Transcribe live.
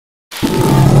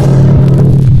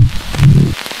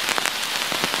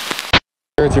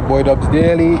It's your boy Dubs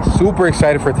Daily. Super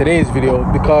excited for today's video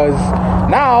because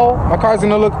now my car's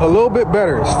gonna look a little bit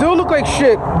better. Still look like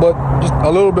shit, but just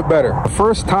a little bit better.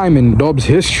 First time in Dubs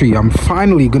history, I'm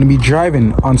finally gonna be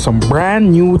driving on some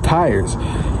brand new tires.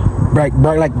 Like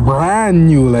brand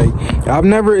new. Like, I've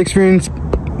never experienced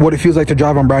what it feels like to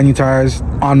drive on brand new tires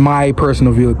on my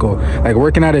personal vehicle. Like,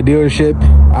 working at a dealership,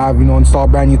 I've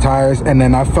installed brand new tires, and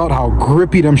then I felt how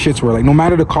grippy them shits were. Like, no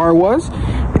matter the car was,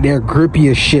 they're grippy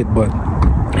as shit. But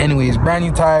anyways, brand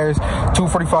new tires,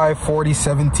 245 40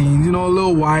 17, a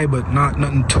little wide, but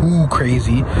nothing too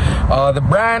crazy. The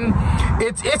brand,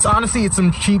 it's honestly, it's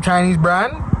some cheap Chinese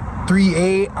brand.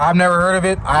 3A, I've never heard of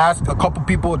it. I asked a couple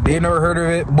people, they never heard of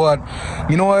it, but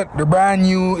you know what, they're brand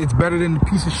new. It's better than the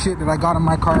piece of shit that I got in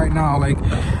my car right now. Like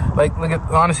look at,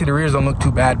 honestly, the rears don't look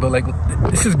too bad, but like,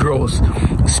 this is gross.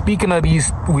 Speaking of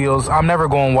these wheels, I'm never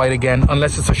going white again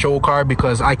unless it's a show car,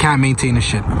 because I can't maintain the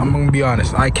shit. I'm gonna be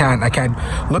honest, I can't.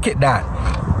 Look at that.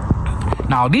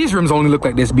 Now these rims only look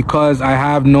like this because I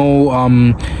have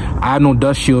no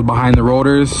dust shield behind the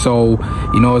rotors, so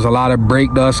there's a lot of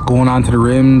brake dust going onto the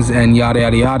rims and yada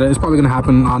yada yada. It's probably gonna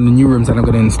happen on the new rims that I'm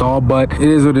gonna install, but it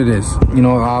is what it is.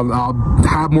 I'll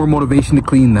have more motivation to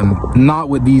clean them. Not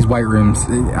with these white rims.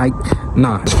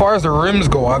 Nah. As far as the rims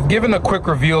go, I've given a quick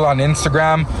reveal on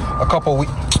Instagram a couple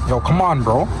weeks. Yo, come on,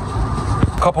 bro.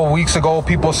 A couple weeks ago,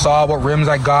 people saw what rims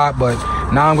I got, but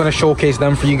now I'm gonna showcase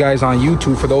them for you guys on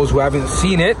YouTube for those who haven't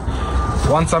seen it.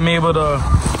 Once I'm able to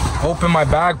open my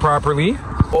bag properly.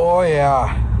 Oh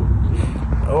yeah,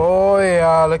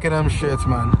 look at them shits,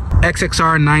 man.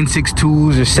 XXR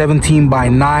 962s are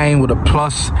 17x9 with a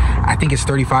plus, I think it's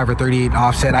 35 or 38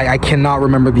 offset. I cannot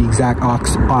remember the exact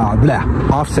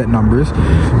offset numbers,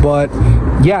 but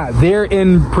yeah, they're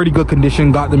in pretty good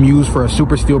condition. Got them used for a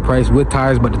super steal price with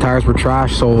tires, but the tires were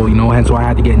trash, so hence why I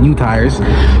had to get new tires.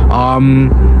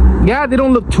 Yeah, they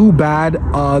don't look too bad.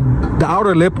 The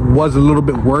outer lip was a little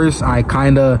bit worse. I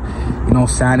kind of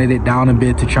sanded it down a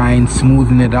bit to try and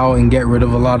smoothen it out and get rid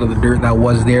of a lot of the dirt that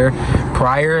was there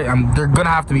prior. They're gonna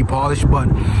have to be polished, but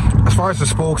as far as the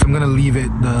spokes, I'm gonna leave it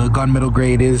the gunmetal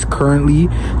gray it is currently,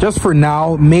 just for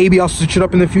now. Maybe I'll switch it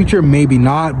up in the future, maybe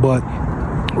not, but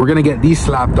we're gonna get these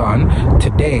slapped on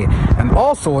today. And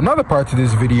also, another part to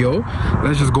this video,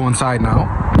 let's just go inside now.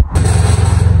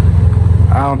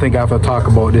 I don't think I have to talk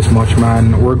about this much,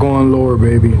 man. We're going lower,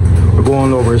 baby. We're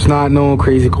going lower. It's not no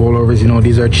crazy coilovers.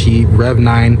 These are cheap, Rev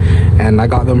 9, and I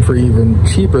got them for even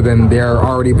cheaper than they're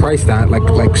already priced at,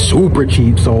 like super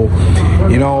cheap. So,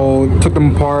 took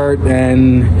them apart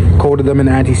and coated them in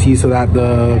anti-seize so that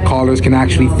the collars can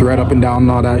actually thread up and down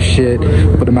and all that shit.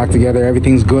 Put them back together.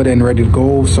 Everything's good and ready to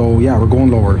go. So yeah, we're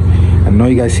going lower. I know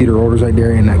you guys see the rotors right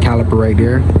there and that caliper right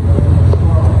there.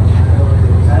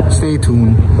 Stay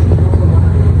tuned.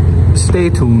 Stay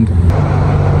tuned.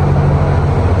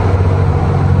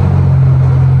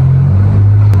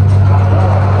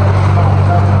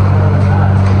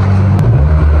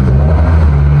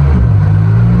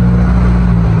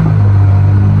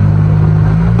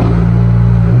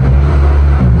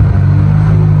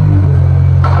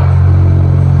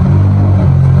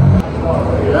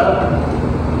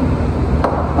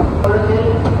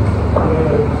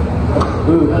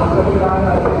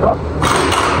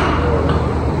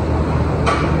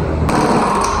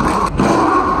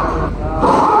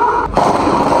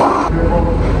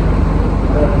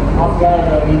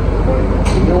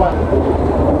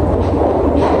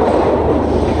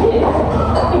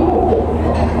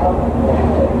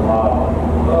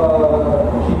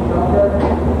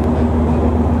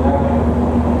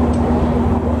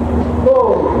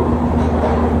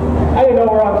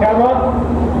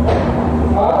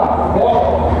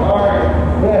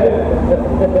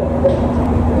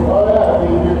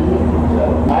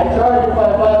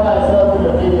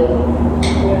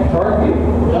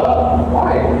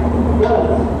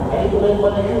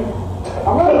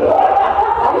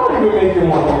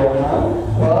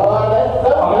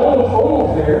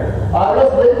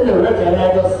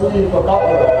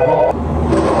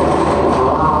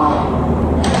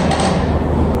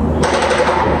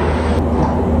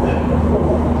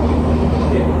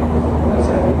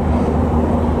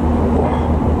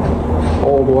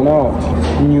 Old one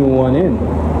out, new one in.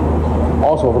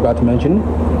 Also, I forgot to mention,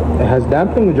 it has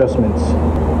damping adjustments.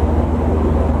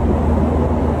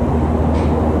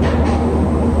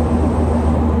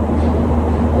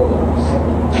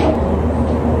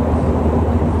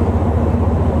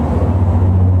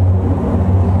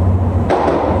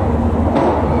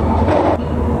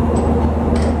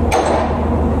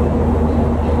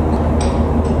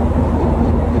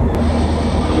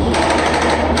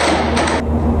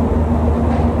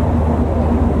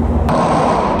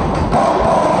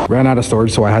 ran out of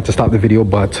storage, so I had to stop the video,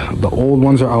 but the old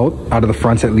ones are out of the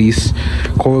fronts at least.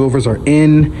 Coilovers are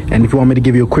in, and if you want me to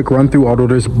give you a quick run through, although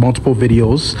there's multiple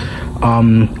videos.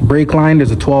 Brake line,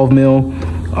 there's a 12 mil.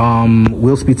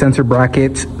 Wheel speed sensor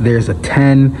bracket, there's a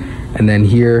 10, and then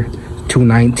here 2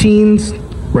 19s.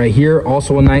 Right here,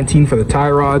 also a 19 for the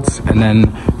tie rods, and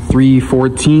then 3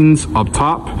 14s up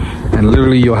top, and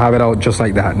literally you'll have it out just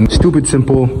like that. And stupid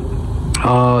simple.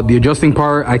 The adjusting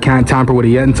part, I can't tamper with it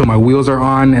yet until my wheels are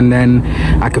on, and then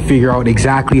I can figure out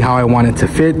exactly how I want it to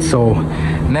fit. So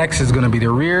next is gonna be the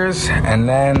rears, and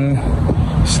then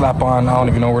slap on, I don't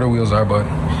even know where the wheels are, but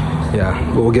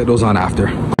yeah, we'll get those on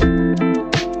after.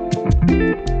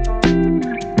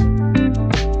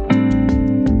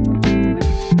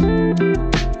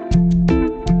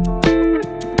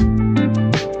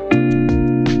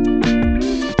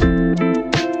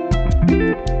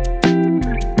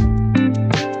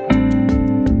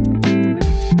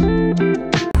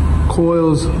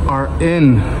 Coils are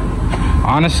in.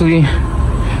 Honestly,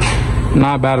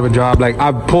 not bad of a job. Like,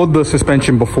 I've pulled the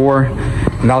suspension before,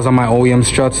 and that was on my OEM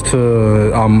struts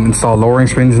to install lowering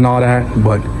springs and all that,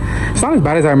 but it's not as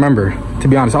bad as I remember, to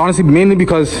be honest. Honestly, mainly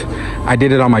because I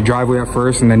did it on my driveway at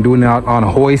first, and then doing it on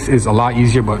a hoist is a lot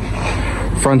easier. But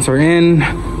fronts are in.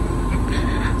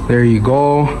 There you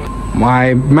go.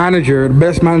 My manager, the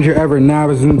best manager ever,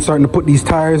 Nav, is starting to put these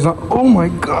tires on. Oh my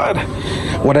god.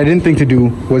 What I didn't think to do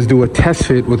was do a test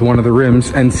fit with one of the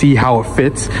rims and see how it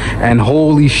fits. And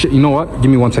holy shit, you know what? Give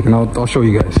me 1 second, I'll show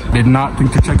you guys. Did not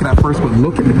think to check it at first, but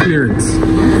look at the clearance.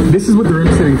 This is with the rim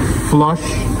sitting flush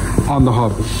on the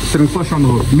hub. Sitting flush on the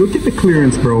hub. Look at the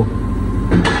clearance, bro.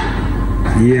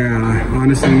 Yeah,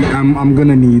 honestly, I'm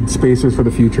gonna need spacers for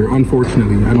the future.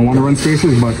 Unfortunately, I don't want to run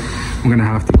spacers, but I'm gonna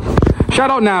have to. Shout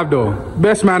out Nav though,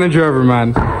 best manager ever,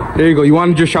 man. There you go. You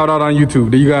wanted your shout out on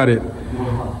YouTube. There you got it.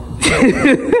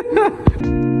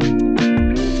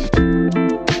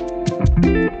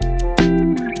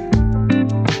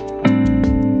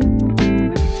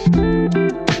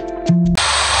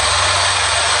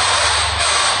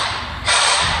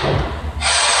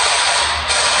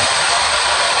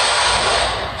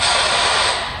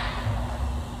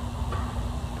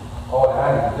 Oh,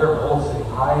 man, they're pulsing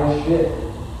high as shit.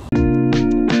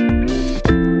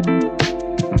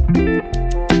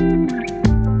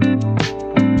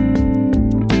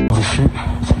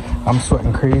 I'm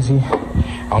sweating crazy.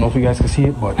 I don't know if you guys can see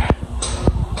it, but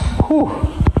whew.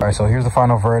 All right, so here's the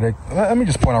final verdict. Let me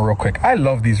just point out real quick. I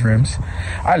love these rims.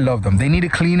 I love them. They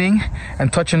needed cleaning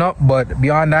and touching up, but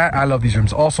beyond that, I love these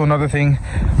rims. Also, another thing,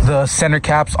 the center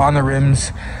caps on the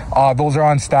rims, those are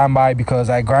on standby because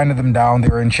I grinded them down. They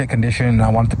were in shit condition and I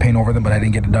wanted to paint over them, but I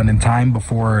didn't get it done in time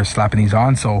before slapping these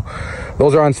on. So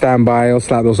those are on standby. I'll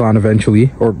slap those on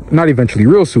eventually, or not eventually,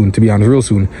 real soon, to be honest, real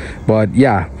soon. But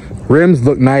yeah, rims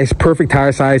look nice, perfect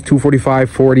tire size,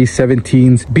 245, 40,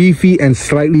 17s, beefy and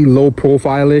slightly low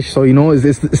profile-ish. So, you know,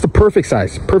 it's the perfect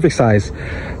size.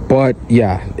 But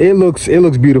yeah, it looks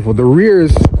beautiful. The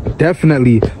rears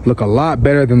definitely look a lot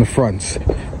better than the fronts,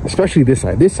 especially this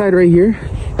side right here.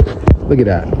 Look at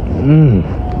that.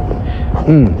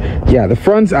 Yeah, the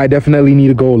fronts I definitely need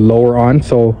to go lower on.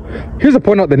 So here's to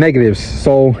point out the negatives.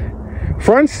 So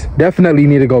fronts definitely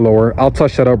need to go lower. I'll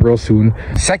touch that up real soon.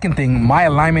 Second thing, my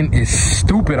alignment is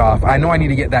stupid off. I know I need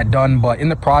to get that done, but in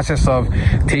the process of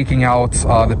taking out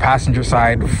the passenger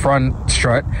side front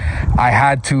strut, I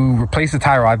had to replace the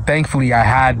tie rod. Thankfully, I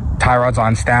had tie rods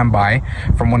on standby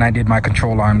from when I did my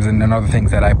control arms and other things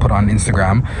that I put on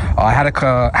Instagram. I had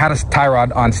a tie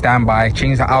rod on standby,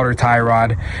 changed the outer tie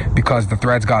rod because the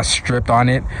threads got stripped on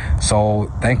it.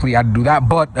 So thankfully I had to do that,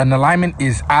 but an alignment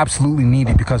is absolutely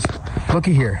needed because look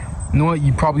at here. You know what?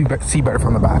 You probably see better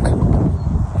from the back.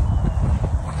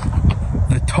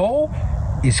 The toe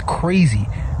is crazy.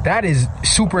 That is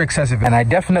super excessive, and I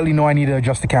definitely know I need to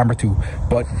adjust the camber too.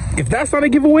 But if that's not a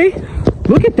giveaway,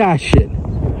 look at that shit.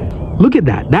 Look at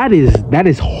that. That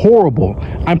is horrible.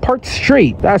 I'm parked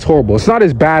straight. That's horrible. It's not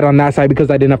as bad on that side because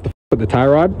I didn't have to put the tie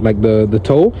rod, like the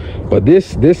toe, but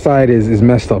this side is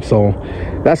messed up. So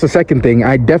that's the second thing.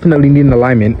 I definitely need an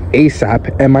alignment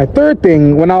ASAP. And my third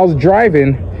thing, when I was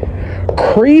driving,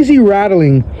 crazy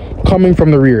rattling coming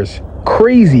from the rears.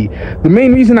 Crazy. The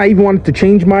main reason I even wanted to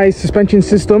change my suspension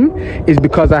system is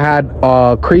because I had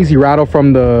a crazy rattle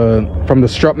from the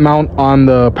strut mount on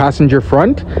the passenger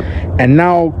front, and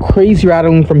now crazy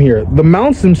rattling from here. The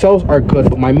mounts themselves are good,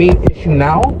 but my main issue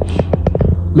now,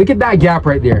 look at that gap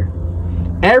right there.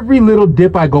 Every little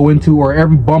dip I go into or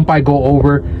every bump I go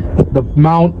over, the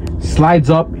mount slides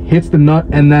up, hits the nut,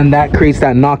 and then that creates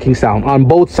that knocking sound on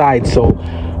both sides. So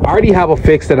I already have a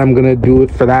fix that I'm gonna do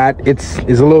it for that. It's a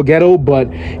little ghetto,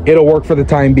 but it'll work for the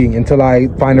time being until I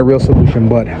find a real solution.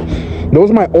 But those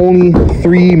are my only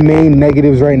 3 main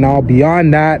negatives right now.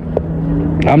 Beyond that,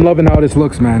 I'm loving how this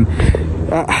looks, man.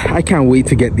 I can't wait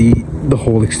to get the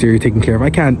whole exterior taken care of. I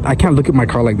can't look at my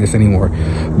car like this anymore.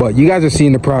 But you guys are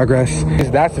seeing the progress.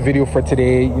 That's the video for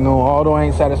today. You know, although I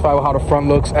ain't satisfied with how the front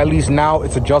looks, at least now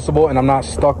it's adjustable and I'm not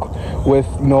stuck with,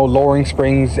 you know, lowering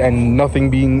springs and nothing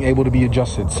being able to be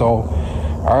adjusted. So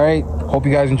all right, hope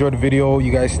you guys enjoyed the video.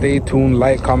 You guys stay tuned,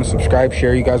 like, comment, subscribe,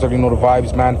 share. You guys already know the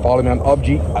vibes, man. Follow me on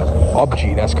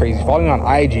UbG, that's crazy. Follow me on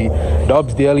IG,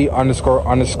 dubsdaily__.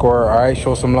 All right,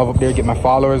 show some love up there, get my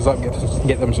followers up,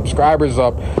 get them subscribers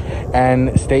up,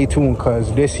 and stay tuned,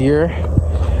 because this year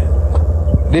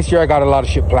I got a lot of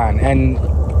shit planned. And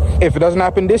if it doesn't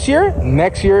happen this year,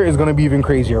 next year is gonna be even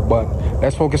crazier. But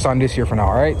let's focus on this year for now.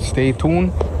 All right, stay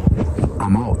tuned.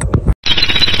 I'm out.